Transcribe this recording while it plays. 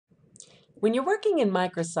When you're working in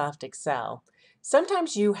Microsoft Excel,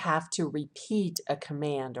 sometimes you have to repeat a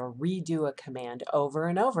command or redo a command over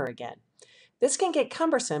and over again. This can get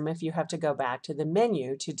cumbersome if you have to go back to the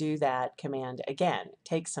menu to do that command again. It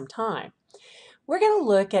takes some time. We're going to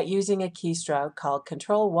look at using a keystroke called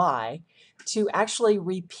Ctrl Y to actually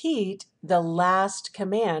repeat the last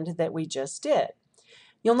command that we just did.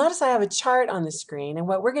 You'll notice I have a chart on the screen, and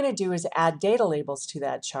what we're going to do is add data labels to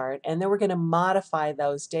that chart, and then we're going to modify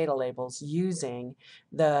those data labels using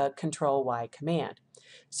the Control Y command.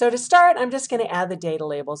 So to start, I'm just going to add the data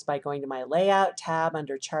labels by going to my Layout tab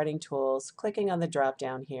under Charting Tools, clicking on the drop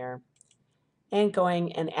down here, and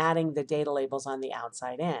going and adding the data labels on the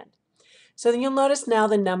outside end. So then you'll notice now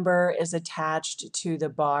the number is attached to the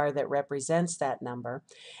bar that represents that number,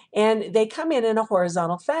 and they come in a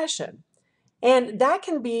horizontal fashion. And that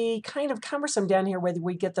can be kind of cumbersome down here where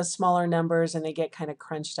we get the smaller numbers and they get kind of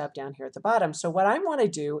crunched up down here at the bottom. So what I want to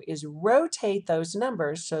do is rotate those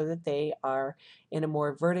numbers so that they are in a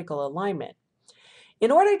more vertical alignment.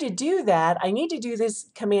 In order to do that, I need to do this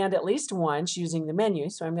command at least once using the menu.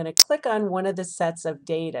 So I'm going to click on one of the sets of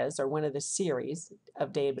datas or one of the series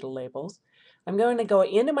of data labels. I'm going to go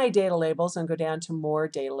into my data labels and go down to more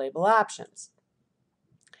data label options.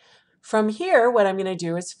 From here, what I'm going to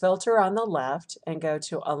do is filter on the left and go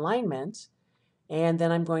to Alignment, and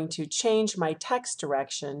then I'm going to change my text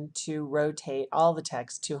direction to rotate all the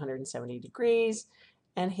text 270 degrees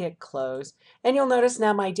and hit Close. And you'll notice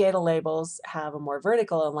now my data labels have a more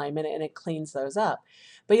vertical alignment and it cleans those up.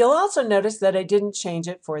 But you'll also notice that I didn't change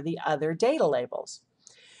it for the other data labels.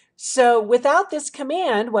 So without this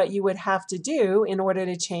command, what you would have to do in order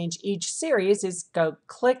to change each series is go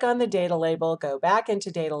click on the data label, go back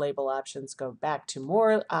into data label options, go back to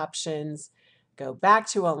more options, go back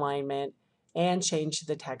to alignment, and change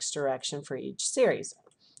the text direction for each series.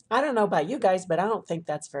 I don't know about you guys, but I don't think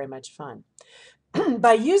that's very much fun.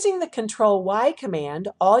 By using the Control Y command,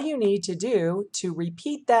 all you need to do to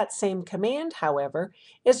repeat that same command, however,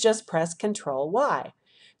 is just press Control Y.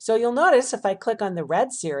 So you'll notice if I click on the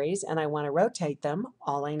red series and I want to rotate them,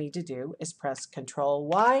 all I need to do is press Control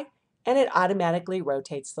Y and it automatically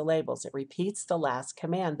rotates the labels. It repeats the last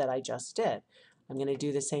command that I just did. I'm going to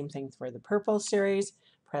do the same thing for the purple series,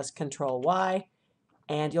 press Control Y,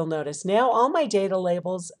 and you'll notice now all my data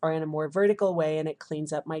labels are in a more vertical way and it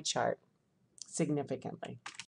cleans up my chart significantly.